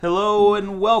Hello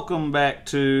and welcome back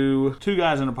to Two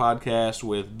Guys in a Podcast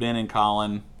with Ben and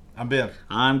Colin. I'm Ben.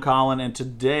 I'm Colin, and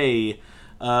today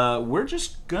we're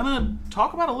just gonna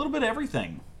talk about a little bit of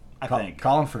everything. I think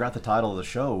Colin forgot the title of the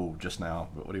show just now.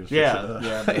 What he was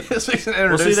fixing to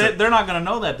introduce they're not gonna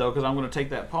know that though because I'm gonna take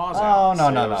that pause out.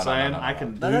 Oh no. I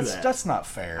can do that. That's not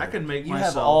fair. I can make you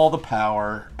myself. You have all the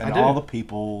power and all the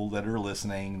people that are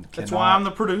listening. That's why I'm the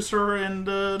producer and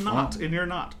and you're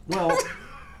not. Well.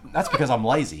 That's because I'm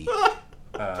lazy.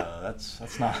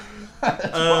 That's not.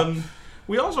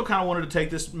 We also kind of wanted to take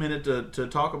this minute to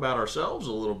talk about ourselves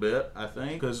a little bit. I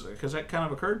think because that kind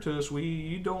of occurred to us.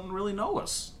 You don't really know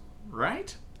us,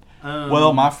 right?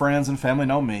 Well, my friends and family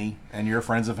know me, and your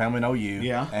friends and family know you.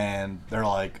 Yeah. And they're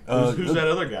like, "Who's that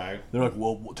other guy?" They're like,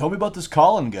 "Well, tell me about this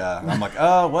Colin guy." And I'm like,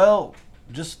 well,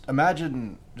 just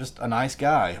imagine just a nice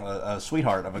guy, a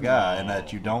sweetheart of a guy, and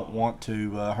that you don't want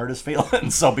to hurt his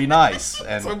feelings. So be nice.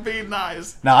 And so be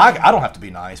nice. Now I don't have to be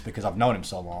nice because I've known him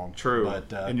so long. True,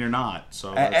 but and you're not.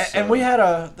 So and we had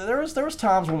there was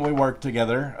times when we worked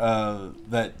together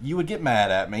that you would get mad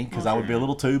at me because I would be a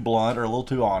little too blunt or a little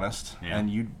too honest,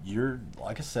 and you're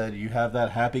like I said, you have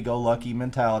that happy-go-lucky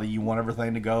mentality. You want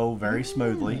everything to go very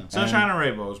smoothly. Sunshine and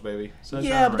rainbows, baby.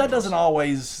 But that doesn't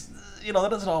always. That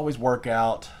doesn't always work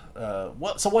out.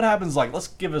 So what happens, let's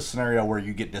give a scenario where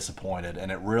you get disappointed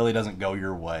and it really doesn't go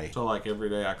your way. So every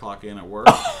day I clock in at work?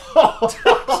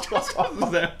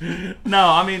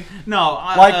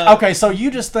 No. Okay, so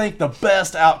you just think the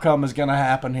best outcome is going to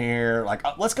happen here.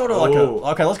 Let's go to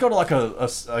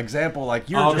a example,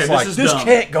 this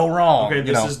can't go wrong. Okay,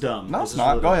 this is dumb. No, it's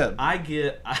not. Go ahead.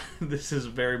 This is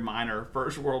very minor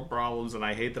first world problems, and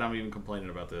I hate that I'm even complaining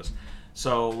about this.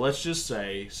 So let's just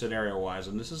say, scenario-wise,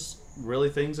 and this is really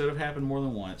things that have happened more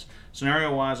than once.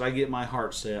 Scenario-wise, I get my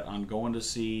heart set on going to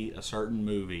see a certain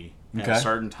movie at a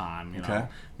certain time. You know,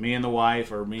 me and the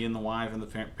wife and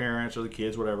the parents or the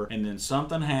kids, whatever. And then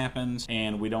something happens,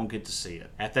 and we don't get to see it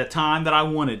at that time that I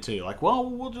wanted to.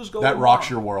 We'll just go. That rocks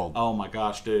your world. Oh my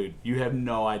gosh, dude! You have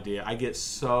no idea. I get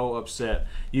so upset.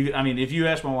 If you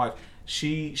ask my wife.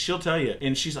 She'll tell you,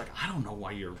 and she's like, I don't know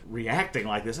why you're reacting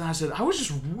like this. And I said, I was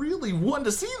just really wanting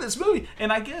to see this movie.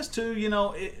 And I guess, too,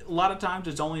 a lot of times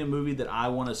it's only a movie that I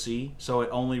want to see, so it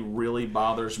only really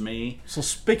bothers me. So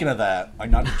speaking of that,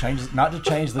 not to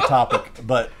change the topic,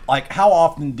 but how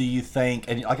often do you think,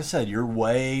 and like I said, you're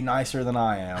way nicer than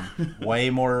I am, way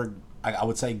more, I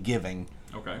would say, giving.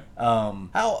 Okay.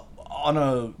 How, on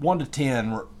a 1 to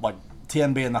 10,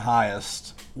 10 being the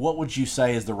highest, what would you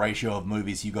say is the ratio of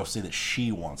movies you go see that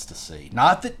she wants to see?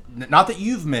 Not that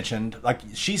you've mentioned.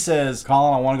 She says,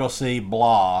 Colin, I want to go see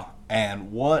blah.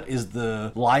 And what is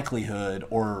the likelihood,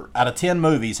 or out of 10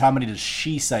 movies, how many does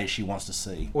she say she wants to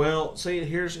see? Well, see,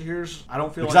 here's I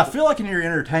don't feel because I feel like in your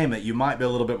entertainment you might be a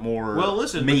little bit more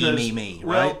me,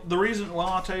 right? Well,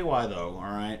 I'll tell you why though. All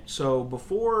right, so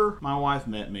before my wife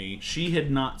met me, she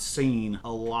had not seen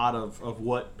a lot of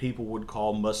what people would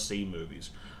call must-see movies.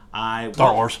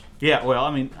 Star Wars. Yeah,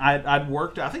 well, I'd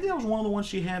worked. I think that was one of the ones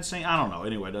she had seen. I don't know.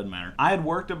 Anyway, it doesn't matter. I had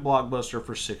worked at Blockbuster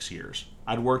for 6 years.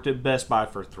 I'd worked at Best Buy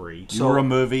for 3. You were a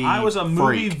movie. I was a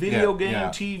movie, freak. video game,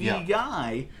 TV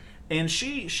guy. And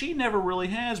she never really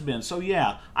has been. So,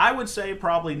 yeah, I would say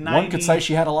probably 90... One could say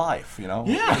she had a life, Yeah,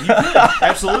 you could.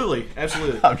 Absolutely.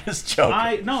 I'm just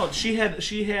joking.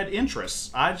 She had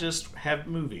interests. I just have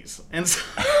movies. And so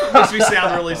it makes me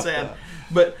sound really sad.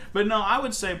 But no, I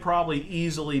would say probably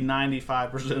easily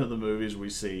 95% of the movies we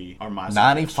see are my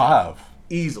 95?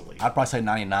 Easily. I'd probably say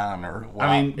 99 or...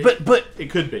 Wow. But it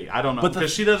could be. I don't know.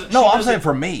 Because she doesn't... No, I'm saying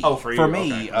for me. Oh, for you. For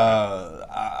me,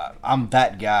 okay. I'm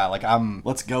that guy.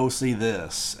 Let's go see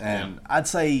this. And I'd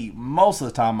say most of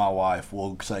the time my wife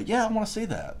will say, yeah, I want to see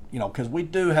that. Because we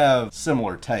do have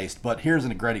similar taste. But here's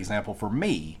a great example for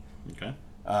me. Okay.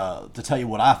 To tell you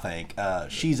what I think,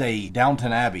 she's a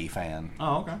Downton Abbey fan.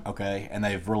 Oh, okay. Okay, and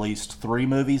they've released 3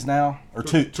 movies now, or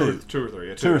two or three.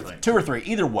 Yeah, two or three.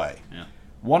 Either way. Yeah.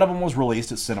 One of them was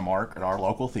released at Cinemark, at our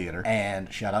local theater,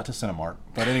 and shout out to Cinemark.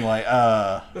 But anyway,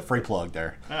 free plug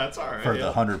there. That's all right. For the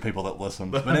 100 people that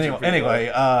listen. But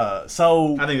anyway,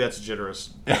 so... I think that's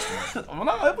generous.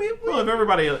 Well, if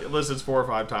everybody listens 4 or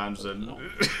 5 times, then...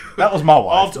 That was my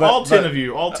wife. All 10 of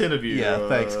you. Yeah,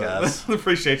 thanks, guys.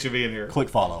 Appreciate you being here. Click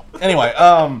follow. Anyway,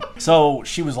 so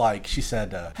she was like, she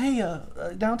said, hey,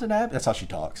 Downton Abbey... That's how she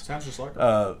talks. Sounds just like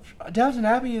her. Downton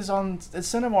Abbey is at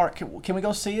Cinemark. Can we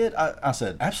go see it? I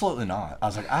said, absolutely not. I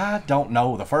was like, I don't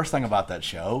know the first thing about that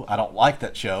show. I don't like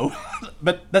that show.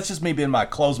 But that's just me being my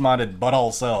closed-minded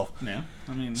butthole self. Yeah.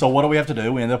 So what do we have to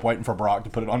do? We end up waiting for Brock to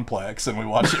put it on Plex, and we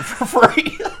watch it for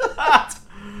free.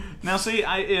 Now, see,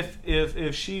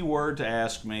 if she were to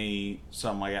ask me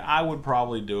something like that, I would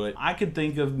probably do it. I could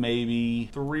think of maybe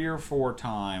 3 or 4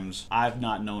 times I've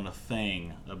not known a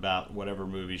thing about whatever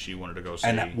movie she wanted to go see.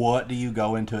 And what do you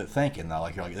go into it thinking though?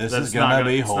 Like you're like, this That's is gonna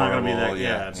be it's horrible. not gonna be that.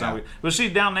 Yeah, it's not. But see,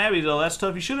 Downton Abbey though, that's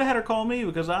tough. You should have had her call me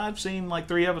because I've seen like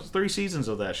 3 seasons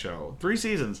of that show. 3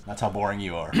 seasons. That's how boring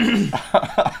you are.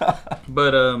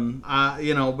 But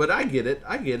but I get it.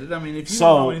 I mean, if you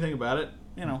don't know anything about it,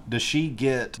 Does she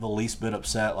get the least bit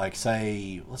upset? Like,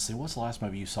 say, let's see, what's the last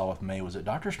movie you saw with me? Was it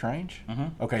Doctor Strange?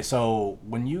 Mm-hmm. Okay, so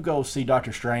when you go see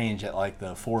Doctor Strange at like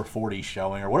the 4:40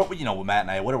 showing, or what, with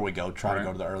matinee, whatever we go, try to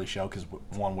go to the early show because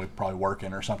we're probably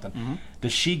working or something. Mm-hmm.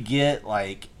 Does she get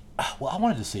like? Well, I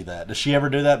wanted to see that. Does she ever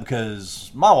do that? Because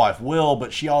my wife will,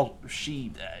 but she knows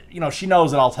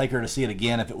that I'll take her to see it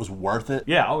again if it was worth it.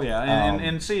 Yeah, oh yeah,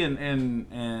 and see,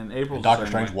 in April, Doctor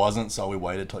Strange wasn't, so we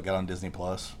waited till it got on Disney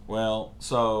Plus. Well,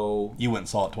 so you went and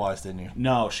saw it twice, didn't you?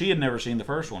 No, she had never seen the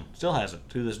first one. Still hasn't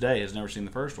to this day. Has never seen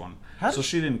the first one. So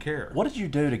she didn't care. What did you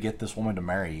do to get this woman to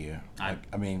marry you? I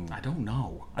don't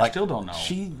know. I still don't know.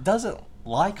 She doesn't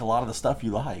like a lot of the stuff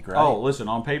you like, right? Oh, listen,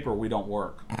 on paper we don't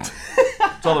work.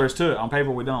 That's all there is to it. On paper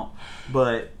we don't.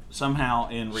 But somehow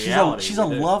in reality she's a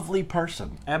lovely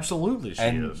person. Absolutely she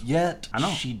and is. Yet I know.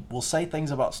 She will say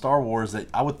things about Star Wars that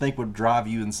I would think would drive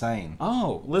you insane.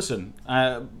 Oh, listen,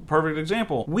 perfect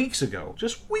example.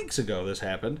 Just weeks ago this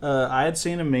happened. I had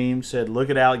seen a meme said, look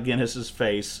at Alec Guinness's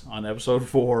face on episode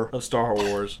 4 of Star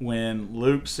Wars when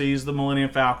Luke sees the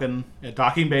Millennium Falcon at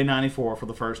Docking Bay 94 for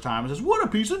the first time and says, what a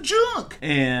piece of junk!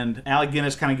 And Alec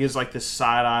Guinness kind of gives like this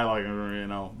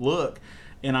side-eye look.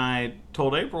 And I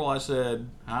told April, I said,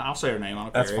 I'll say her name. I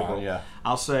don't care. That's fine, April. yeah.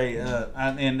 I'll say,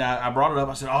 I brought it up.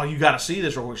 I said, oh, you got to see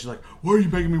this real quick. She's like, why are you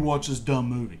making me watch this dumb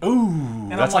movie? Ooh,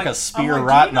 and that's like a spear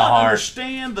right in the heart. Do you not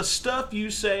understand the stuff you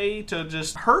say to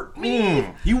just hurt me?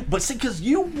 But see, because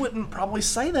you wouldn't probably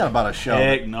say that about a show.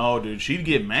 Heck no, dude. She'd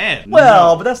get mad.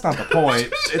 Well, but that's not the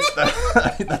point.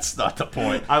 That's not the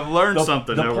point. I've learned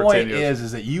something the over point 10 years.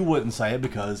 is that you wouldn't say it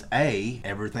because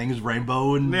everything is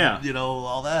rainbow and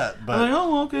all that. But I'm like,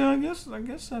 oh, okay, I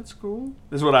guess that's cool.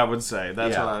 This is what I would say.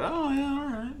 That's Yeah. what all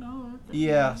right. No, okay.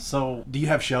 Yeah. So, do you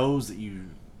have shows that you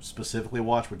specifically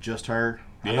watch with just her?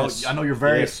 Yes. I know you're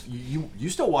very. Yes. You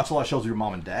still watch a lot of shows with your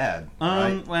mom and dad,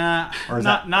 right? Well, Or is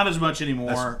not as much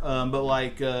anymore. But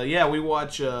like, we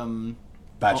watch.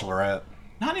 Bachelorette.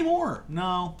 Not anymore.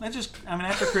 No,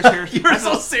 after Chris Harrison. You were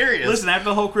so serious. Listen, after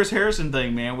the whole Chris Harrison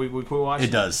thing, man, we quit watching.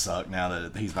 It does suck now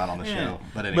that he's not on the show.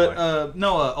 But anyway. But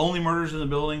Only Murders in the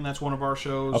Building. That's one of our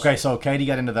shows. Okay, so Katie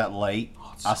got into that late.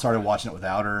 I started watching it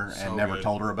without her and never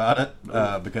told her about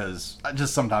it because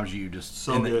just sometimes you just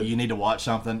you need to watch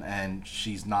something and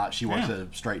she's not. She works a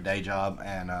straight day job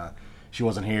and she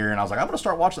wasn't here and I was like, I'm gonna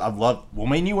start watching.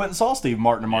 Me and you went and saw Steve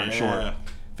Martin and Martin Short.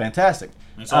 Fantastic.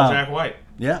 And saw Jack White.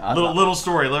 Yeah. Little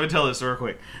story. Let me tell this real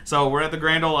quick. So we're at the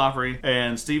Grand Ole Opry,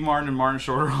 and Steve Martin and Martin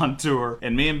Short are on tour,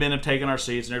 and me and Ben have taken our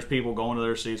seats, and there's people going to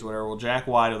their seats, whatever. Well, Jack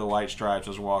White of the White Stripes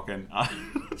is walking.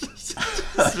 This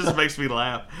just makes me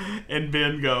laugh. And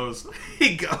Ben goes,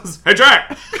 hey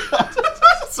Jack!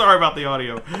 Sorry about the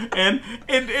audio.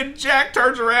 And Jack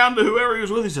turns around to whoever he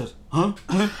was with. He says, huh?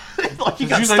 Like he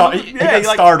got startled. Yeah,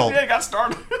 he got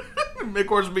startled. Of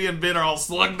course, me and Ben are all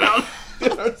slugged down.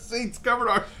 Our seats covered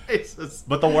our faces.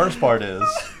 But the worst part is,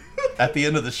 at the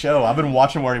end of the show, I've been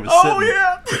watching where he was sitting. Oh,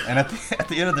 yeah. And at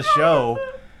the end of the show,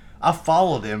 I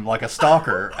followed him like a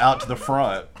stalker out to the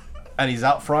front. And he's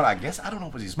out front, I guess. I don't know,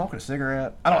 was he smoking a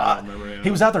cigarette? I don't remember.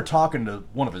 He was out there talking to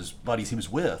one of his buddies he was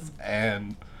with.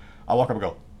 And I walk up and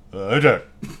go, hey, Jack.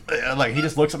 And like, he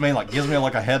just looks at me and like gives me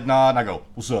like a head nod. And I go,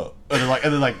 what's up?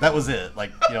 And then that was it.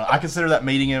 Like, I consider that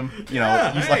meeting him.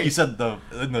 Like you said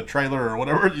in the trailer or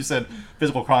whatever, you said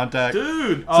physical contact.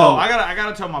 Dude. I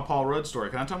gotta tell my Paul Rudd story.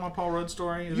 Can I tell my Paul Rudd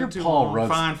story? Is it too long? Rudd.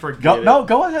 Fine, forget it. No,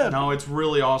 go ahead. No, it's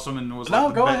really awesome and it was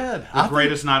go ahead. The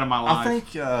greatest night of my life. I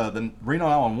think the Reno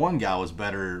 911 guy was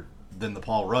better than the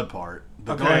Paul Rudd part.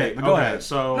 But okay, go ahead.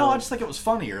 So no, I just think it was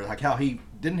funnier. Like how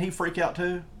didn't he freak out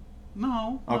too?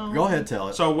 No. Go ahead, tell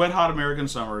it. So, Wet Hot American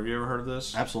Summer. Have you ever heard of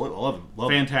this? Absolutely, I love it.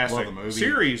 Fantastic. Love the movie.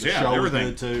 Series, the show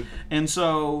everything. Was good too. And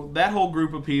so that whole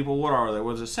group of people, what are they?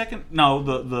 Was it second? No,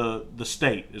 the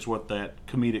State is what that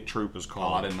comedic troupe is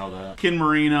called. Oh, I didn't know that. Ken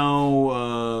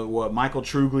Marino, Michael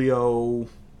Truglio,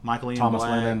 Michael Ian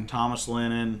Black, Thomas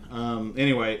Lennon.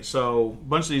 Anyway, so a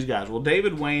bunch of these guys. Well,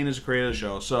 David Wayne is the creator of the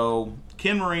show. So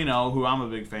Ken Marino, who I'm a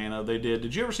big fan of, they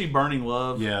did you ever see Burning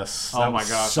Love? Yes. Oh my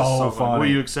gosh, so funny. funny. Will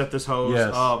you accept this hose?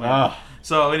 Yes. Oh man.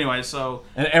 So anyway,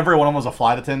 and every one of them was a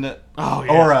flight attendant. Oh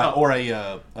yeah. Or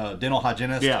a dental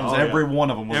hygienist. Yeah. It was every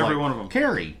one of them was every like, one of them.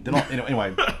 Carrie. Dental.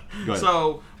 Anyway. Go ahead.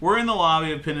 So we're in the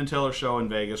lobby of Penn and Teller show in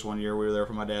Vegas one year. We were there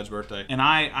for my dad's birthday, and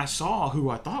I saw who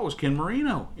I thought was Ken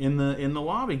Marino in the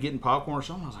lobby getting popcorn or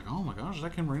something. I was like, oh my gosh, is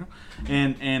that Ken Marino?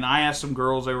 And I asked some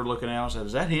girls they were looking at. I said,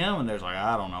 is that him? And they're like,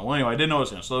 I don't know. Well, anyway, I didn't know it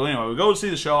was him. So anyway, we go to see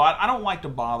the show. I don't like to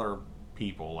bother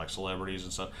people like celebrities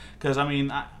and stuff because I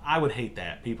mean I would hate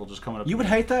that people just coming up. You would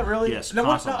hate that, really? Yes. No,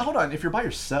 Constantly. hold on. If you're by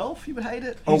yourself, you would hate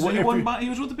it. He was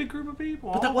with a big group of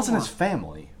people. But that wasn't his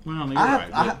family. Well, you're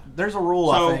right. There's a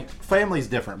rule. So- I think family's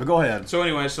different. But go ahead. So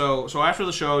anyway, so after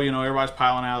the show, everybody's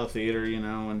piling out of the theater,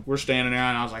 and we're standing there,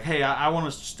 and I was like, hey, I want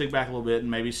to stick back a little bit and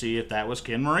maybe see if that was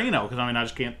Ken Marino, because I mean, I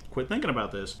just can't quit thinking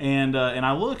about this. And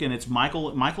I look, and it's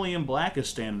Michael Ian Black is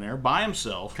standing there by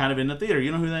himself, kind of in the theater.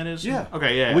 You know who that is? Yeah.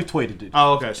 Okay. Yeah. We tweeted it.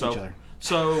 Oh, okay. Each other.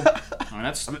 So I mean,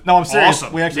 that's no, I'm serious.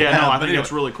 awesome. We actually I have, think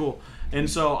that's really cool. And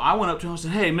so I went up to him and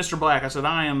said, hey, Mr. Black, I said,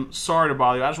 I am sorry to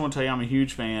bother you. I just want to tell you I'm a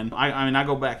huge fan. I mean, I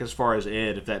go back as far as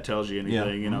Ed, if that tells you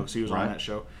anything, because he was on that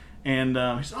show. And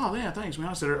he said, oh, yeah, thanks, man.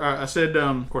 I said,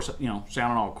 of course,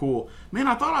 sounding all cool. Man,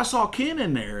 I thought I saw Ken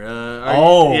in there. Man. I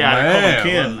called him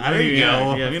Ken. Well, there you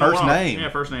go. Yeah, first name. Yeah,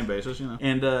 first name basis,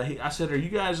 And I said, are you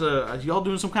guys, y'all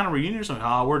doing some kind of reunion or something?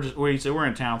 Oh, he said, we're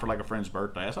in town for like a friend's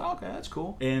birthday. I said, okay, that's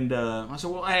cool. And I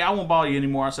said, well, hey, I won't bother you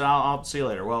anymore. I said, I'll see you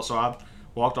later. Well, so I've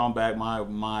walked on back.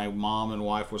 My mom and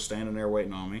wife was standing there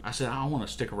waiting on me. I said, I want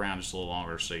to stick around just a little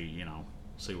longer to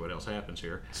see what else happens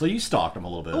here. So you stalked him a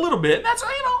little bit. A little bit. That's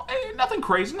nothing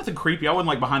crazy, nothing creepy. I wasn't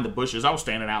like behind the bushes. I was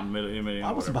standing out in the middle.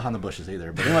 I wasn't behind the bushes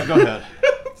either. But anyway, go ahead.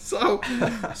 So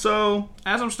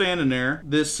as I'm standing there,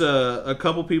 a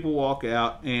couple people walk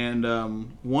out, and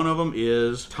one of them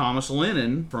is Thomas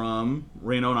Lennon from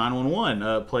Reno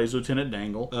 911. Plays Lieutenant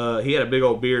Dangle. He had a big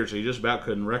old beard, so you just about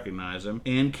couldn't recognize him.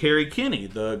 And Carrie Kinney,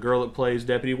 the girl that plays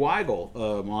Deputy Weigel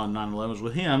on 911, was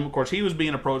with him. Of course, he was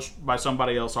being approached by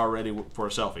somebody else already for a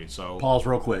selfie. So pause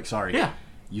real quick. Sorry. Yeah.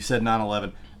 You said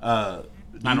 911.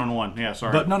 911. Yeah,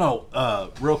 sorry. But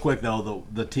no. Real quick though,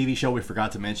 the TV show we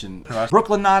forgot to mention,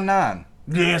 Brooklyn Nine-Nine.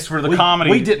 Yes, for the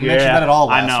comedy. We didn't mention that at all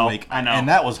last week. I know. And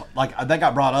that was like that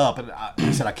got brought up, and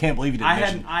he said, "I can't believe you didn't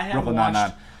mention Brooklyn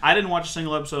Nine-Nine." I didn't watch a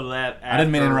single episode of that. I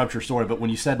didn't mean to interrupt your story, but when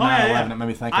you said 9/11, it made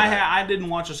me think of that. I didn't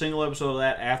watch a single episode of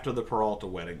that after the Peralta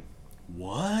wedding.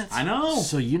 What? I know.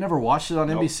 So you never watched it on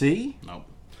NBC? Nope.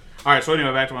 All right, so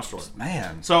anyway, back to my story.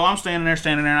 Man. So I'm standing there,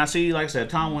 and I see, like I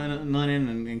said, Tom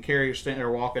Lennon and Carrie are standing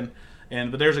there walking,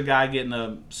 but there's a guy getting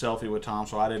a selfie with Tom,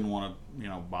 so I didn't want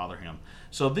to, bother him.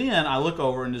 So then I look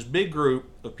over, and this big group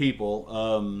of people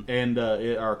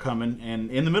are coming,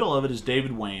 and in the middle of it is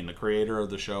David Wayne, the creator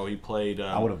of the show. He played.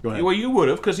 I would have. Go ahead. Well, you would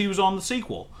have, because he was on the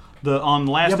sequel. On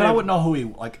the last. Yeah, but I wouldn't know who he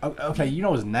like. Okay, you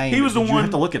know his name. He was the one. Did you have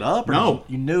to look it up? Or No,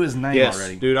 you knew his name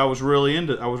already. Dude, I was really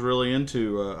into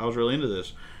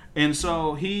this, and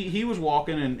so he was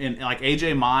walking, and like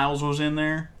AJ Miles was in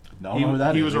there. No, who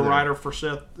that is. He was a writer for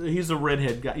Seth. He's the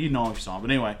redhead guy. You know him if you saw him,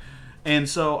 but anyway. And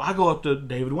so I go up to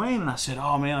David Wayne and I said,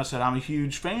 "Oh man," I said, "I'm a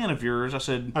huge fan of yours." I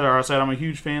said, "I'm a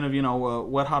huge fan of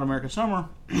Wet Hot American Summer,"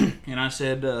 and I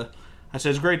said,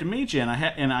 "It's great to meet you." And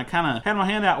I kind of had my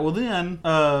hand out. Well, then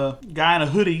guy in a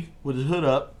hoodie with his hood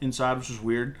up inside, which is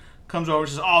weird, comes over and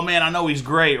says, "Oh man, I know he's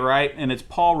great, right?" And it's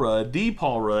Paul Rudd,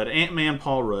 Ant-Man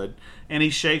Paul Rudd, and he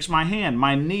shakes my hand.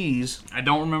 My knees, I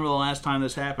don't remember the last time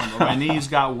this happened, but my knees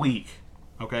got weak.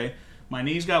 Okay. My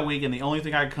knees got weak, and the only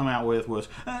thing I could come out with was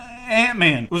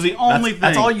Ant-Man. Was the only thing.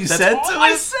 That's all you said. That's all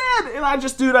I said, and I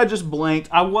just blinked.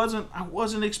 I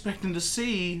wasn't expecting to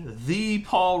see the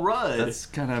Paul Rudd. That's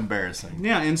kind of embarrassing.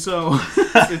 Yeah, and so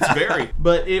it's very.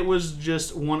 But it was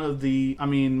just one of the. I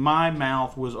mean, my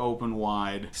mouth was open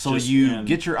wide. So you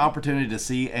get your opportunity to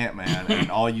see Ant-Man,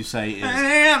 and all you say is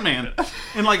Ant-Man,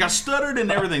 and like I stuttered and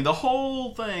everything, the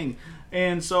whole thing.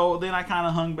 And so then I kind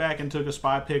of hung back and took a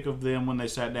spy pic of them when they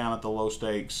sat down at the low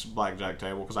stakes blackjack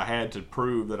table, because I had to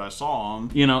prove that I saw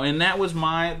them, and that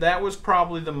was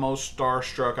probably the most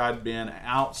starstruck I'd been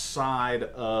outside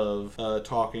of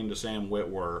talking to Sam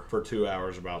Witwer for 2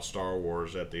 hours about Star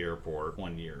Wars at the airport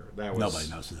one year. Nobody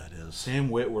knows who that is. Sam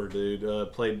Witwer,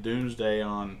 dude, played Doomsday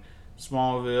on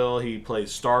Smallville. He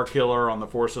plays Star Killer on The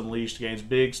Force Unleashed games.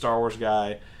 Big Star Wars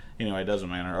guy. Anyway, it doesn't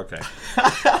matter.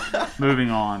 Okay.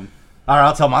 Moving on. All right,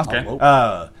 I'll tell my story.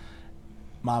 Okay.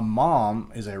 My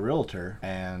mom is a realtor,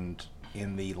 and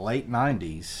in the late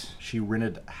 90s, she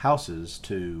rented houses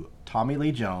to Tommy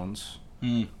Lee Jones,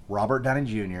 Robert Downey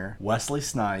Jr., Wesley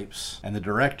Snipes, and the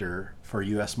director for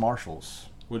U.S. Marshals.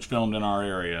 which filmed in our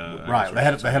area. Right. They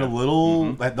had a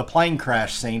little the plane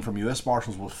crash scene from U.S.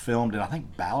 Marshals was filmed in, I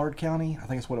think, Ballard County. I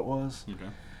think that's what it was. Okay.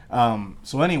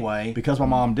 So anyway, because my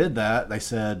mom did that, they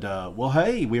said, well,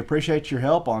 hey, we appreciate your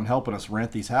help on helping us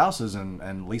rent these houses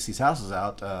and lease these houses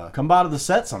out. Come by to the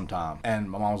set sometime.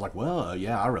 And my mom was like, well,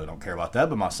 yeah, I really don't care about that,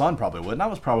 but my son probably would. And I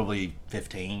was probably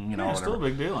 15, Yeah, still a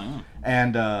big deal, yeah.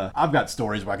 And I've got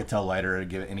stories where I could tell later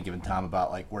at any given time about,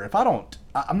 like, where if I'm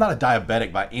not a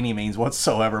diabetic by any means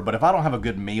whatsoever, but if I don't have a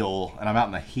good meal and I'm out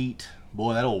in the heat,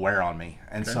 boy, that'll wear on me.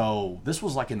 And so this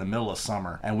was like in the middle of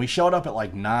summer, and we showed up at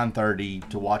like 9:30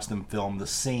 to watch them film the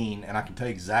scene, and I can tell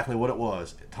you exactly what it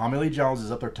was. Tommy Lee Jones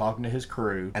is up there talking to his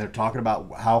crew, and they're talking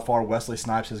about how far Wesley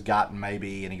Snipes has gotten,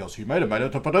 maybe, and he goes, "He made it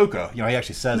to Paducah." You know, he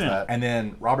actually says that. And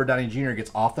then Robert Downey Jr.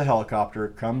 gets off the helicopter,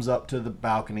 comes up to the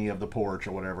balcony of the porch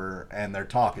or whatever, and they're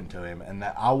talking to him. And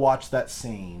I watched that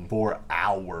scene for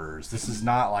hours. This is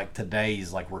not like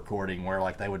today's like recording where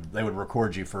like they would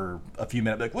record you for a few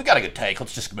minutes, like, we got a good take,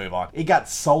 let's just move on. It got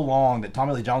so long that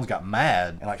Tommy Lee Jones got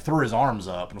mad and like threw his arms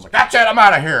up and was like, "That's it, I'm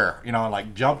out of here," you know, and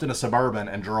like jumped in a Suburban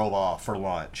and drove off for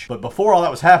lunch. But before all that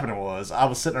was happening, I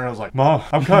was sitting there and I was like, "Mom,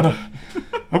 I'm kind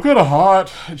of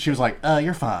hot." And she was like,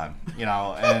 "You're fine," you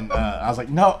know. And I was like,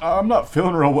 "No, I'm not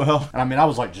feeling real well." And I mean, I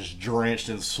was like just drenched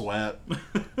in sweat.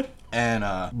 And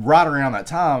right around that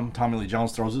time, Tommy Lee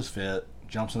Jones throws his fit,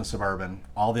 jumps in a Suburban.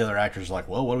 All the other actors are like,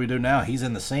 "Well, what do we do now? He's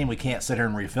in the scene. We can't sit here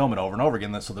and refilm it over and over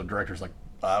again." So the director's like,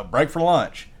 "Break for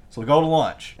lunch." So we go to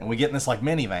lunch, and we get in this like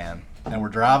minivan, and we're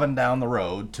driving down the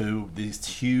road to these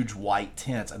huge white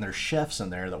tents, and there's chefs in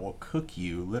there that will cook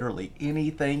you literally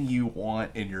anything you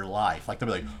want in your life. Like they'll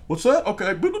be like, "What's that?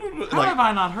 Okay." How have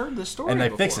I not heard this story And they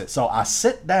before? fix it. So I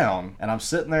sit down, and I'm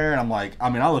sitting there, and I'm like, I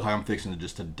mean, I look like I'm fixing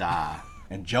to die.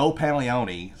 And Joe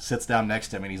Pantoliano sits down next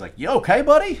to him, and he's like, "You okay,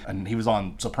 buddy?" And he was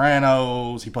on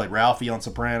Sopranos. He played Ralphie on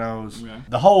Sopranos. Okay.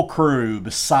 The whole crew,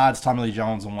 besides Tommy Lee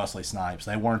Jones and Wesley Snipes,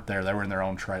 they weren't there. They were in their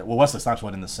own trailer. Well, Wesley Snipes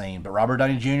wasn't in the scene, but Robert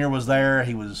Downey Jr. was there.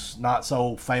 He was not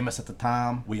so famous at the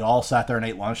time. We all sat there and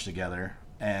ate lunch together.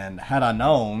 And had I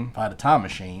known, if I had a time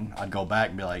machine, I'd go back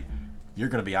and be like, "You're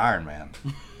going to be Iron Man."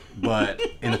 But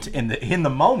in the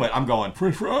moment, I'm going,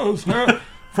 "French fries,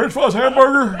 French fries,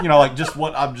 hamburger," you know, like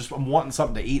I'm wanting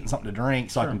something to eat and something to drink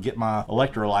so I can get my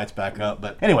electrolytes back up.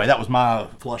 But anyway, that was my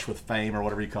flush with fame or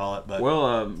whatever you call it. But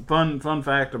fun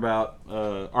fact about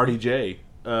RDJ.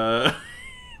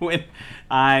 When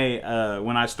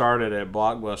I started at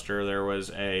Blockbuster, there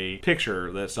was a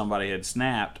picture that somebody had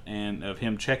snapped and of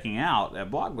him checking out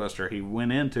at Blockbuster. He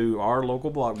went into our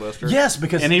local Blockbuster. Yes,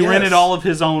 because and he rented all of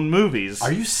his own movies.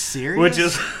 Are you serious? Which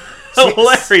is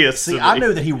hilarious. See, I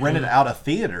knew that he rented out a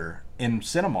theater in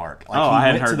Cinemark. Like, I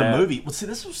hadn't went to heard the that. movie. Well, see,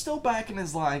 this was still back in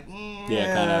his like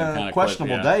kinda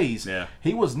questionable days. Yeah.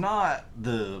 He was not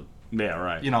the Yeah,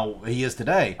 right. you know, he is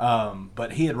today.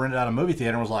 But he had rented out a movie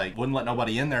theater and was like, wouldn't let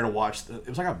nobody in there to watch. It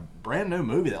was like a brand new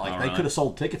movie that like they could have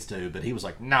sold tickets to, but he was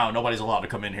like, "No, nobody's allowed to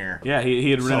come in here." Yeah, he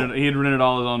had rented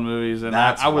all his own movies, and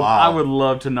That's I wild. would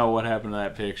love to know what happened to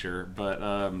that picture. But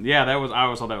yeah, I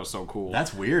always thought that was so cool.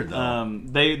 That's weird though.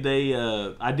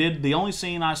 I did the only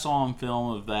scene I saw on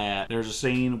film of that. There's a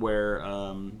scene where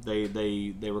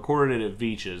they recorded it at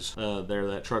Veach's, there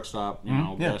that truck stop,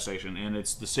 gas station, and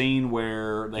it's the scene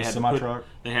where they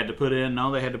had to put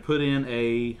in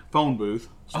a phone booth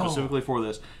specifically for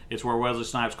this. It's where Wesley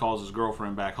Snipes calls his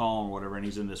girlfriend back home or whatever, and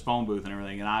he's in this phone booth and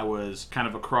everything. And I was kind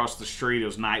of across the street. It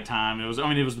was nighttime. It was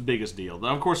the biggest deal.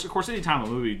 Of course, anytime a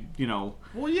movie,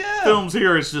 films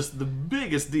here, it's just the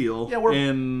biggest deal. Yeah,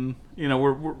 we're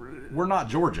not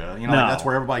Georgia. You know, No. like that's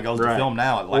where everybody goes to film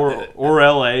now. Like or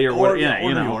L.A. or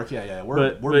New York. Yeah.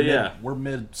 We're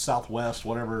mid Southwest,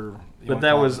 whatever. But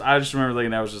that was, I just remember thinking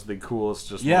that was just the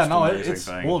coolest, most amazing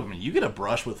thing. Well, I mean, you get a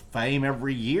brush with fame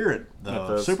every year at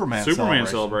the Superman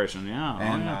celebration. Yeah.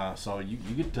 And so you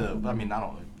get to, I mean, I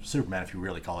don't know, Superman if you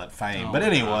really call that fame. But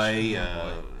anyway,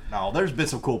 no, there's been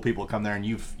some cool people come there, and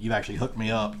you've actually hooked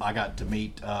me up. I got to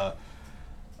meet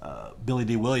Billy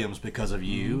D. Williams because of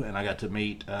you, and I got to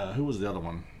meet, who was the other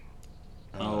one?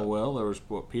 There was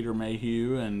Peter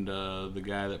Mayhew and the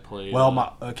guy that played.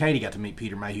 Katie got to meet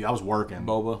Peter Mayhew. I was working.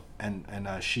 Boba.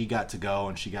 And she got to go,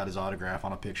 and she got his autograph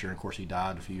on a picture. And of course, he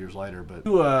died a few years later. But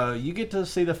you get to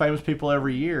see the famous people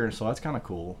every year, so that's kind of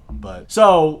cool. But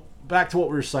so back to what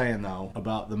we were saying though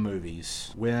about the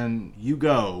movies. When you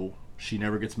go, She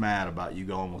never gets mad about you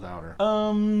going without her.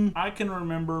 I can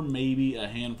remember maybe a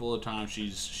handful of times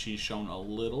she's shown a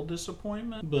little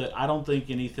disappointment, but I don't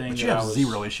think anything. But you have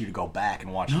zero issue to go back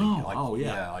and watch. No,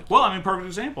 like, well, I mean, perfect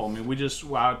example. I mean,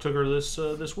 I took her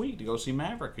this week to go see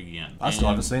Maverick again. I still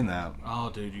haven't seen that. Oh,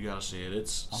 dude, you gotta see it.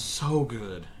 It's so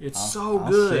good. It's so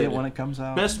I'll good. see it when it comes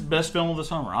out. Best film of the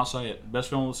summer. I'll say it. Best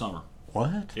film of the summer.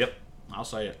 What? Yep, I'll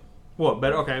say it. What?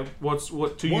 Better? Okay. What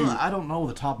to you? Well, I don't know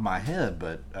the top of my head,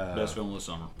 but Best film of the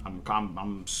summer.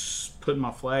 I'm putting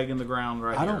my flag in the ground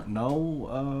right I here. don't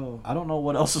know. I don't know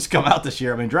what else has come out this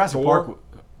year. I mean, Jurassic Thor? Park.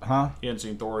 Huh? You hadn't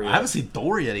seen Thor yet. I haven't seen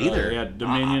Thor yet either. Yeah,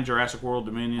 Dominion, Jurassic World,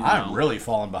 Dominion. I'm really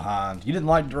falling behind. You didn't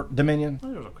like Dominion? It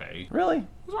was okay. Really?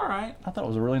 It was all right. I thought it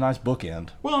was a really nice bookend.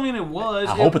 Well, I mean, it was.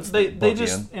 I hope it's they bookend.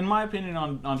 just, in my opinion,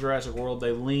 on Jurassic World,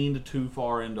 they leaned too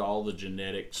far into all the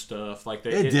genetic stuff. Like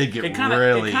It did get it kinda,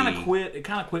 really- It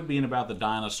kind of quit being about the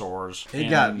dinosaurs. It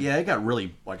got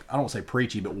really, like, I don't want to say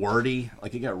preachy, but wordy.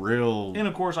 Like, it got real. And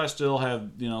of course, I still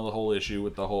have the whole issue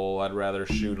with the whole I'd rather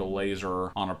shoot a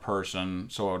laser on a person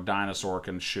so a dinosaur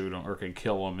can shoot them or can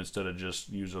kill them instead of just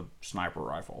use a sniper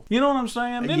rifle. You know what I'm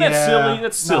saying? And that's silly.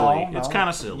 That's silly. No, it's kind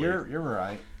of silly. You're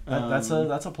right. That's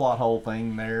a plot hole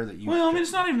thing there that you. Well, I mean,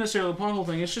 it's not even necessarily a plot hole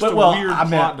thing. It's just weird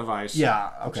plot device. Yeah,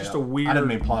 okay. It's just a weird. I didn't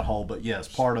mean plot hole, but yes,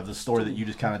 part of the story that you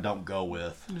just kind of don't go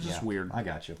with. It's just weird. I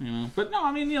got you. Yeah. But no,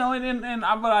 I mean,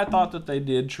 but I thought that they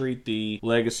did treat the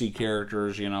legacy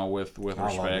characters, with I love the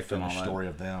respect and all finished that. story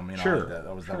of them. Sure.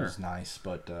 That was nice.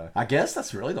 But I guess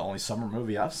that's really the only summer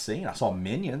movie I've seen. I saw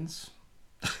Minions.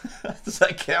 Does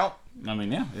that count? I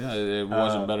mean, yeah, it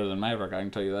wasn't better than Maverick. I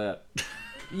can tell you that.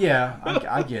 Yeah,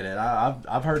 I get it.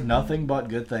 I've heard nothing but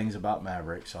good things about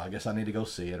Maverick, so I guess I need to go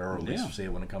see it, or at least see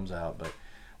it when it comes out. But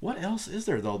what else is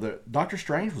there, though? Doctor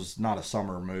Strange was not a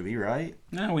summer movie, right?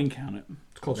 No, we can count it.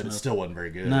 It's close But enough. it still wasn't very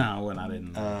good. No, well, I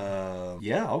didn't.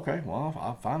 Yeah, okay.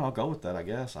 Well, fine. I'll go with that, I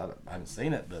guess. I haven't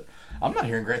seen it, but I'm not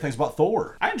hearing great things about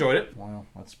Thor. I enjoyed it. Well,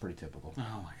 that's pretty typical.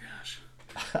 Oh my gosh.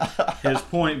 His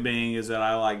point being is that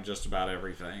I like just about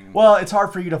everything. Well, it's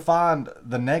hard for you to find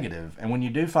the negative, and when you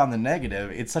do find the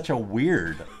negative, it's such a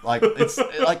weird, it's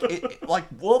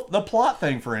the plot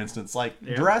thing, for instance,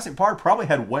 Jurassic Park probably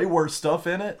had way worse stuff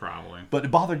in it, Probably. but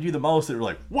it bothered you the most. It was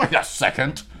like, wait a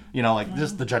second,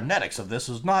 just the genetics of this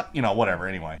is not, whatever.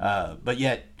 Anyway, but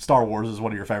yet Star Wars is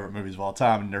one of your favorite movies of all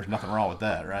time, and there's nothing wrong with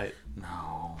that, right?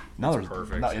 No, there's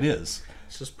perfect. No, it is.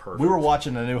 It's just perfect. We were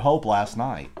watching A New Hope last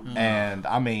night, and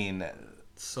I mean,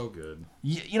 It's so good.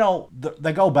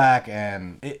 they go back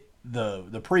and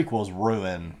the prequels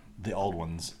ruin the old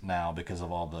ones now because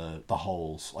of all the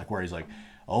holes, like where he's like,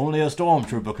 only a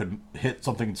stormtrooper could hit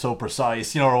something so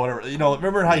precise, or whatever.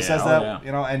 Remember how he says that,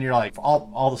 and you're like,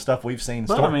 all the stuff we've seen.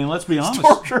 But I mean, let's be honest.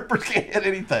 Stormtroopers can't hit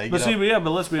anything. But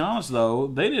but let's be honest though,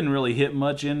 they didn't really hit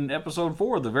much in Episode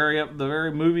 4, the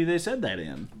very movie they said that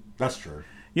in. That's true.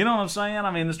 You know what I'm saying?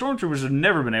 I mean, the stormtroopers have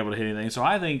never been able to hit anything, so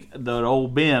I think that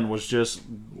old Ben was just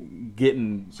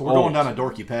getting. So we're going down a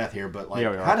dorky path here, but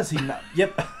how does he not?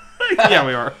 Yep. Yeah,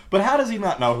 we are. But how does he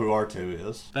not know who R2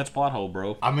 is? That's plot hole,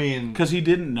 bro. I mean, because he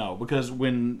didn't know. Because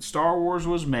when Star Wars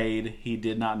was made, he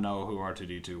did not know who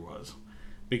R2D2 was.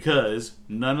 Because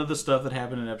none of the stuff that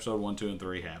happened in Episode 1, 2, and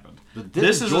 3 happened.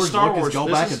 This is George a Star Wars. Go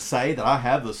back and say that I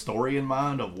have the story in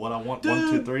mind of what I want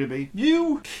 1, 2, 3 to be.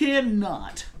 You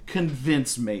cannot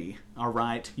convince me, all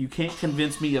right? You can't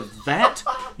convince me of that.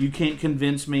 You can't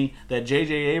convince me that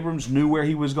J.J. Abrams knew where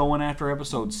he was going after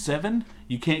Episode 7.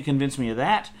 You can't convince me of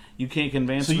that. You can't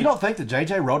convince me... So you don't think that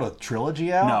J.J. wrote a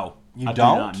trilogy out? No. You I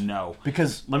don't? do not know.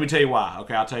 Because... Let me tell you why.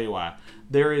 Okay, I'll tell you why.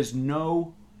 There is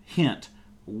no hint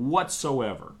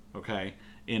whatsoever, okay,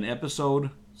 in Episode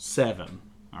 7,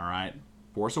 all right,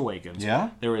 Force Awakens.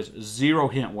 Yeah? There is zero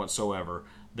hint whatsoever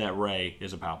that Rey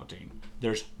is a Palpatine.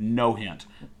 There's no hint.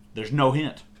 There's no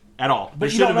hint at all.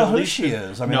 But you don't know who she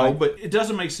is. I mean, but it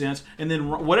doesn't make sense. And then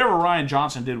whatever Rian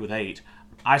Johnson did with 8,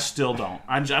 I still don't.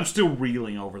 I'm still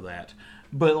reeling over that.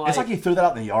 But it's like you threw that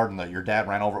out in the yard and your dad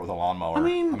ran over it with a lawnmower. I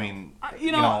mean,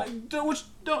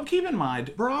 don't keep in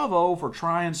mind, bravo for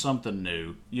trying something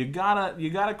new. You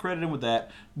gotta credit him with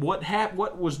that.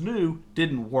 What was new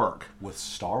didn't work. With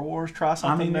Star Wars, try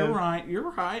something new. You're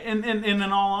right. And in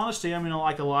all honesty, I mean,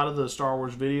 like a lot of the Star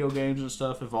Wars video games and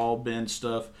stuff have all been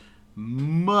stuff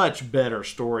much better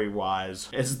story-wise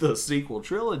as the sequel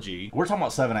trilogy. We're talking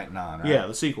about 7, 8, 9, right? Yeah,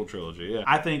 the sequel trilogy. Yeah,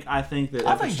 I think that.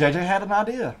 I think JJ had an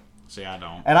idea. See, I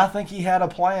don't. And I think he had a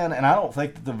plan, and I don't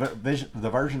think that the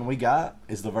version we got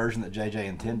is the version that JJ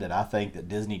intended. I think that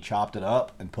Disney chopped it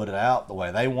up and put it out the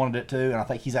way they wanted it to, and I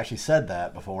think he's actually said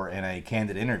that before in a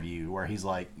candid interview where he's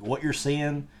like, what you're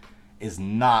seeing is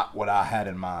not what I had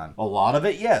in mind. A lot of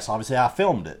it, yes. Obviously, I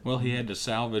filmed it. Well, he had to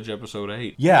salvage episode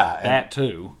 8. Yeah. That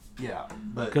too. Yeah.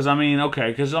 But Because,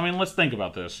 let's think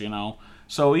about this,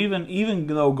 So even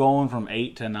though going from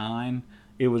 8 to 9,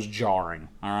 it was jarring.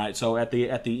 All right. So at the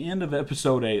end of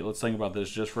episode 8, let's think about this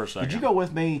just for a second. did you go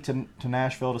with me to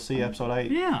Nashville to see episode 8?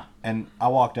 Yeah. And I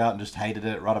walked out and just hated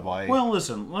it right away. Well,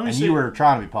 listen. Let me and see. you were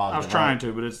trying to be positive. I was trying right?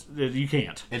 to, but you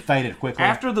can't. It faded quickly.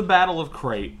 After the Battle of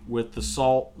Crate, with the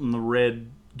salt and the red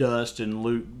dust and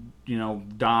Luke,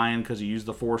 dying because he used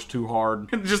the Force too hard,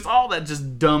 just all that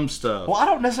just dumb stuff. Well, I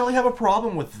don't necessarily have a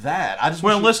problem with that. I just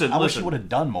wish you would have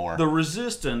done more. The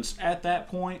Resistance at that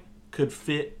point could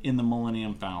fit in the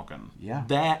Millennium Falcon. Yeah.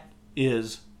 That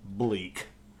is bleak.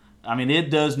 I mean, it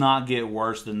does not get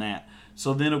worse than that.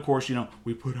 So then, of course,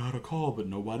 we put out a call, but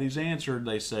nobody's answered,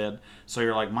 they said. So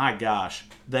you're like, my gosh,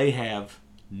 they have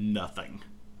nothing.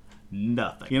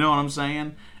 Nothing. You know what I'm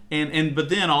saying? But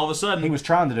then all of a sudden... He was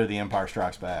trying to do The Empire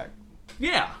Strikes Back.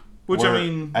 Yeah. Which,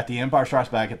 At The Empire Strikes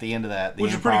Back, at the end of that...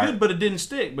 Which is pretty good, but it didn't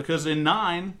stick. Because in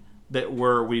 9,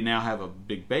 where we now have a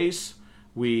big base...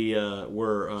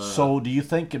 So, do you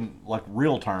think, in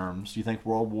real terms, do you think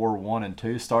World War I and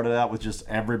II started out with just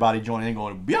everybody joining in,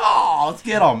 going, "Yeah, let's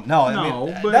get them"?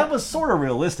 No, but that was sort of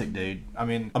realistic, dude. I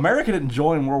mean, America didn't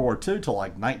join World War II till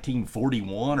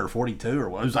 1941 or 42, or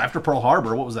what? It was after Pearl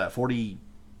Harbor. What was that?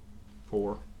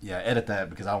 44. Yeah, edit that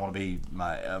because I don't want to be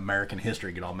my American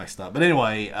history get all mixed up. But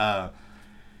anyway,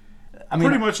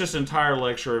 pretty much this entire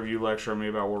lecture of you lecturing me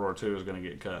about World War II is going to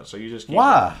get cut. So you just keep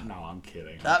why? No, I'm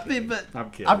kidding.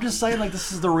 I'm kidding. I'm just saying,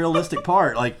 this is the realistic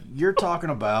part. You're talking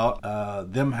about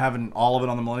them having all of it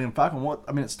on the Millennium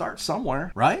Falcon. It starts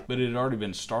somewhere, right? But it had already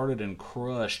been started and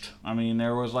crushed. I mean,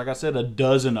 there was, like I said, a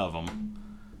dozen of them,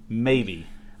 maybe.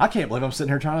 I can't believe I'm sitting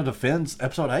here trying to defend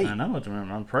Episode 8. I know.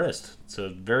 I'm impressed. It's a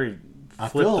very I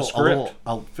feel a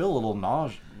little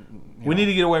nauseous. We need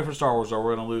to get away from Star Wars, or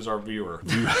we're going to lose our viewer.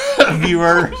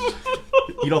 Viewer.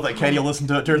 You don't think Katie will listen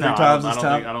to it 2 or 3 times this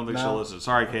time? I don't think she'll listen.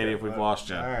 Sorry, Katie, if we've lost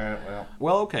you. All right,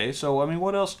 well, okay. So,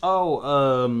 what else?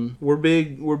 Oh, we're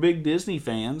big Disney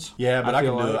fans. Yeah, but I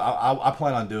can do it. I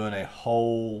plan on doing a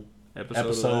whole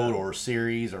episode or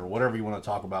series or whatever you want to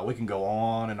talk about. We can go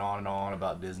on and on and on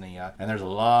about Disney. And there's a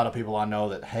lot of people I know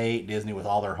that hate Disney with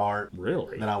all their heart.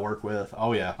 Really? That I work with.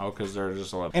 Oh, yeah. Oh, because they're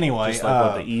just like... Anyway. Just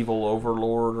like the evil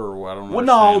overlord, or I don't know. Well,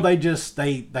 no, they just...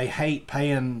 They hate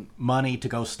paying money to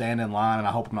go stand in line, and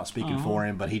I hope I'm not speaking for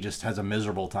him, but he just has a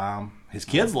miserable time. His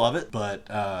kids love it, but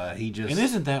he just... And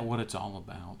isn't that what it's all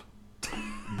about?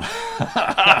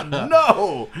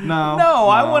 No,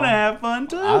 I want to have fun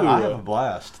too. I have a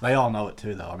blast. They all know it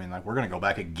too, though. We're going to go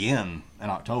back again in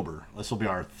October. This will be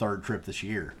our 3rd trip this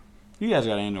year. You guys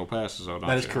got annual passes, though, don't you?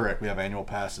 That is correct. We have annual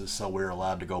passes, so we're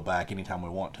allowed to go back anytime we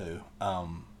want to.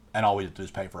 And all we have to do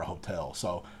is pay for a hotel.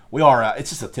 So we are. It's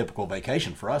just a typical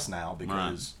vacation for us now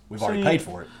because we've already paid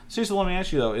for it. See, so let me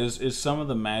ask you though: is some of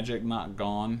the magic not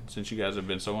gone since you guys have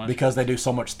been so much? Because they do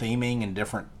so much theming and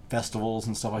different festivals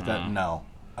and stuff like that. No.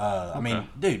 I mean,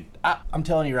 dude, I'm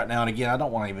telling you right now, and again, I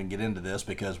don't want to even get into this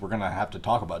because we're going to have to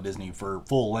talk about Disney for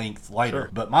full length later. Sure.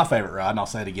 But my favorite ride, and I'll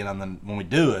say it again, and then when we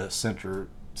do a centered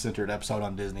episode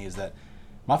on Disney, is that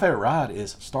my favorite ride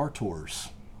is Star Tours.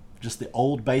 Just the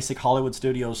old basic Hollywood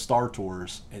Studios Star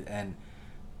Tours. And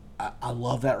I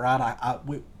love that ride.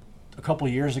 A couple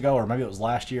of years ago, or maybe it was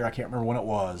last year, I can't remember when it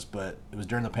was, but it was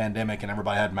during the pandemic and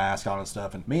everybody had masks on and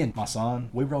stuff. And me and my son,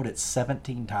 we rode it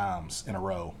 17 times in a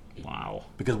row. Wow.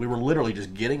 Because we were literally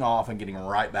just getting off and getting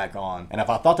right back on. And if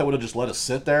I thought they would have just let us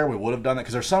sit there, we would have done that.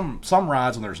 Because there's some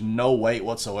rides when there's no wait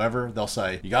whatsoever. They'll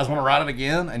say, "You guys want to ride it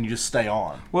again?" And you just stay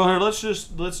on. Well, here let's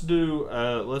do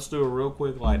a real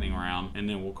quick lightning round, and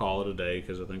then we'll call it a day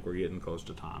because I think we're getting close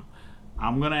to time.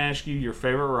 I'm going to ask you your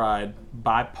favorite ride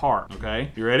by park,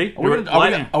 okay? You ready? Are we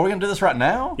going to do this right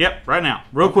now? Yep, right now.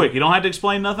 Real quick. You don't have to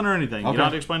explain nothing or anything. Okay. You don't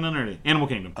have to explain nothing or anything. Animal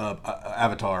Kingdom.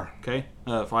 Avatar. Okay.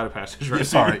 Flight of Passage, right? Yeah,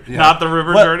 sorry. Yeah. Not the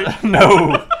River Journey?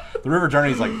 No. The River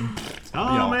Journey is like...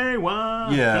 Tell me why.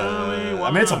 Yeah. Tell me why.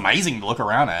 I mean, it's amazing to look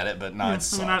around at it, but no, it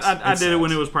sucks. I did it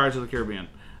when it was Pirates of the Caribbean.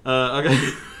 Okay.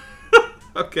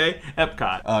 Okay.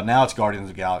 Epcot. Now it's Guardians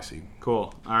of the Galaxy.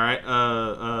 Cool. All right.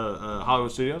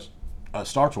 Hollywood Studios.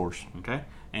 Star Tours. Okay.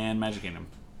 And Magic Kingdom.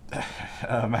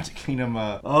 Magic Kingdom.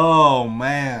 Oh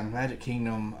man, Magic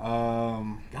Kingdom.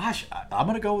 Gosh, I'm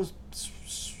gonna go with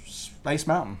Space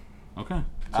Mountain. Okay.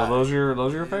 So those are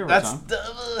your favorites.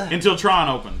 That's until Tron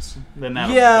opens. Then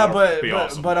that'll be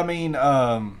awesome. But I mean,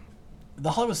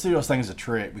 the Hollywood Studios thing is a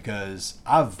trick because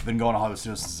I've been going to Hollywood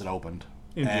Studios since it opened.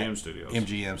 MGM Studios.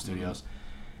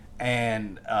 Mm-hmm.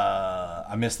 And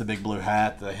I missed the big blue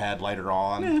hat they had later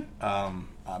on.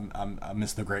 I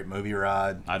miss the Great Movie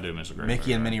Ride. I do miss a great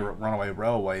Mickey and movie. Minnie Runaway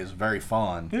Railway is very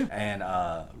fun. Yeah. And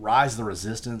Rise of the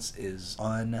Resistance is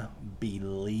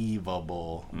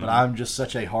unbelievable. But I'm just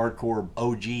such a hardcore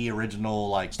OG original.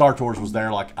 Like, Star Tours was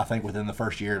there, like, I think within the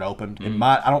first year it opened.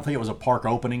 I don't think it was a park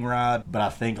opening ride, but I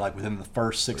think, like, within the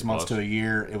first 6 months close. to a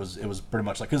year, it was pretty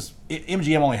much like, because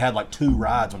MGM only had, like, 2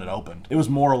 rides when it opened. It was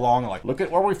more along, like, look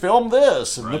at where we filmed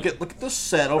this, and look at this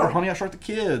set over Honey, I Shrunk the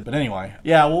Kid. But anyway,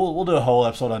 yeah, we'll do a whole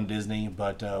episode on Disney,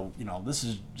 but, this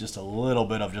is just a little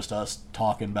bit of just us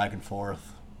talking back and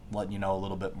forth, letting you know a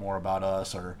little bit more about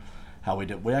us or how we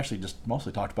did. We actually just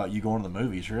mostly talked about you going to the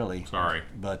movies, really. Sorry.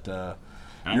 But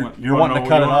You're you're wanting to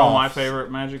cut it off. My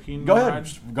favorite Magic Kingdom Go ahead. ride?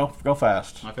 Just go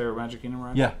fast. My favorite Magic Kingdom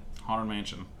ride? Yeah. Haunted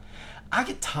Mansion. I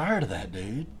get tired of that,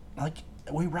 dude. Like,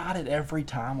 we ride it every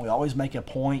time. We always make a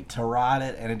point to ride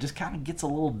it, and it just kind of gets a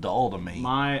little dull to me.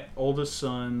 My oldest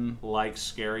son likes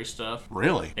scary stuff,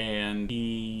 Really? and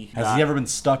Has he ever been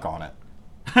stuck on it?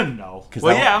 No. 'Cause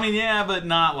Well, that yeah, I mean, yeah, but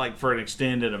not like for an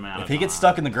extended amount If of he time. gets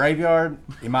stuck in the graveyard,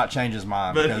 he might change his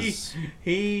mind. But Because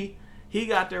he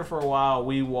got there for a while.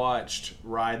 We watched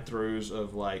ride-throughs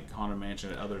of like Haunted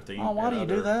Mansion at other themes. why do you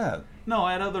do that? No,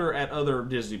 at other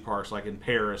Disney parks, like in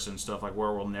Paris and stuff, like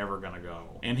where we're never gonna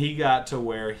go. And he got to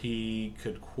where he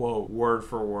could quote word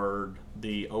for word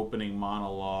the opening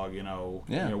monologue.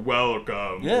 Yeah.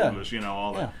 Welcome. Yeah.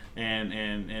 All that.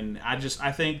 And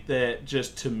I think that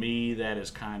just to me that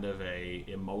is kind of a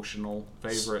emotional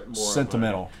favorite, more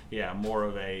Sentimental. more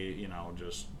of a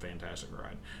just fantastic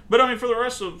ride. But I mean, for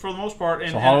the most part,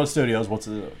 and So Hollywood Studios, what's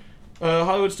it?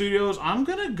 Hollywood Studios, I'm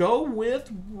gonna go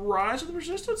with Rise of the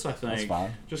Resistance. I think That's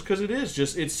fine. just because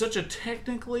it's such a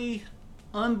technically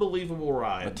unbelievable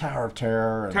ride. The Tower of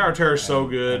Terror. Tower of Terror is so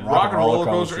good. and Rock and Roller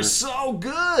Coaster is so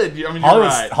good. I mean, you're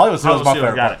right. Hollywood Studios is my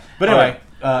favorite. Got it. But All anyway,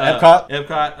 right. Epcot.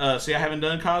 Epcot. See, I haven't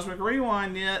done Cosmic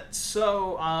Rewind yet,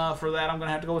 so for that I'm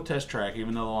gonna have to go with Test Track,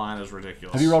 even though the line is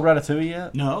ridiculous. Have you rode Ratatouille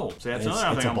yet? No. See, that's another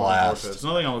It's thing a I'm blast. looking forward to. It's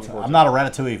another thing I'm looking forward to. I'm not a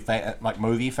Ratatouille fan, like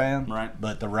movie fan, Right.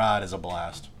 But the ride is a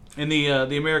blast. And the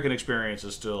American experience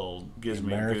is still gives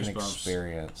me American goosebumps.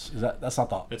 Experience. That's not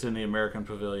the. It's in the American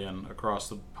Pavilion across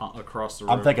the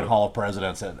river. I'm thinking Hall of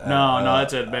Presidents. No,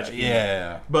 that's at Magic Kingdom.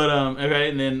 Yeah. But okay,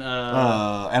 and then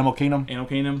Animal Kingdom. Animal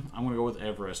Kingdom. I'm gonna go with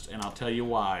Everest, and I'll tell you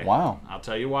why. Wow. I'll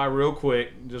tell you why real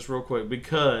quick,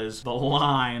 because the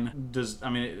line does.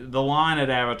 I mean, the line at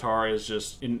Avatar is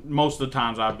just. In most of the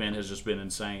times I've been has just been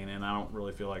insane, and I don't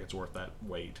really feel like it's worth that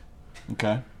wait.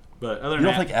 Okay. But other than You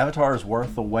don't that, think Avatar is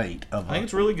worth the wait of? I think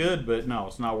it's really good, but no,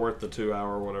 it's not worth the 2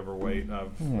 hour whatever wait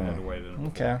I've had to wait in.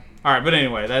 Okay. All right, but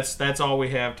anyway, that's all we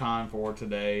have time for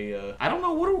today. I don't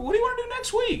know what do you want to do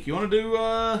next week? You want to do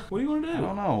what do you want to do? I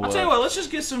don't know. I'll tell you what. Let's just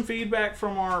get some feedback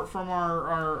from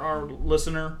our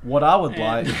listener. What I would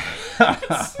And-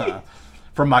 like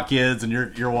from my kids and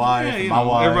your wife Yeah, and you my know,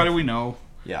 wife. everybody we know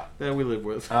Yeah. that we live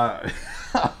with.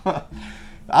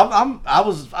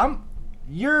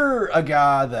 You're a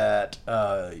guy that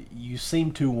you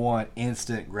seem to want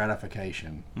instant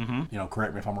gratification. Mm-hmm.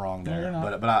 Correct me if I'm wrong there. you're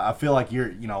not. But I feel like you're,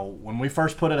 when we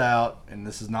first put it out, and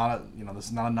this is not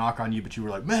a knock on you, but you were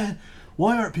like, man,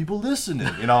 why aren't people listening?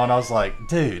 And I was like,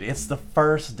 dude, it's the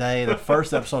first day, the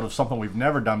first episode of something we've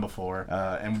never done before,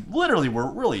 and literally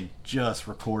we're really just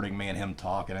recording me and him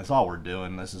talking. That's all we're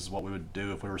doing. This is what we would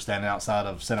do if we were standing outside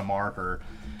of Cinemark, or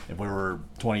if we were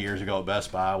 20 years ago at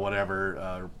Best Buy,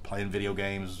 whatever, playing video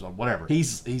games, or whatever.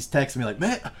 He's texting me like,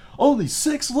 man, only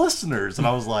 6 listeners, and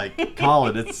I was like,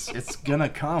 Colin, it's gonna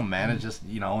come, man. It's just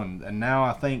and now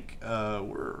I think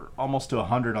we're almost to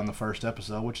 100 on the first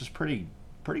episode, which is pretty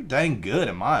dang good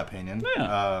in my opinion.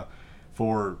 Yeah.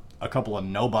 For a couple of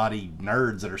nobody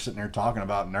nerds that are sitting here talking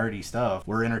about nerdy stuff,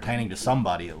 we're entertaining to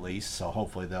somebody at least, so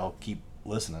hopefully they'll keep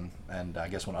listening. And I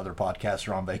guess when other podcasts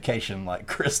are on vacation, like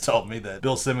Chris told me that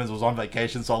Bill Simmons was on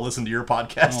vacation, so I'll listen to your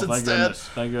podcast instead.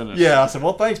 Thank goodness. Yeah, I said,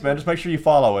 well, thanks, man. Just make sure you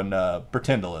follow and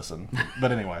pretend to listen.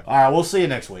 But anyway, all right, we'll see you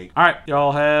next week. All right,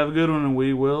 y'all have a good one, and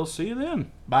we will see you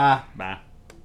then. Bye. Bye.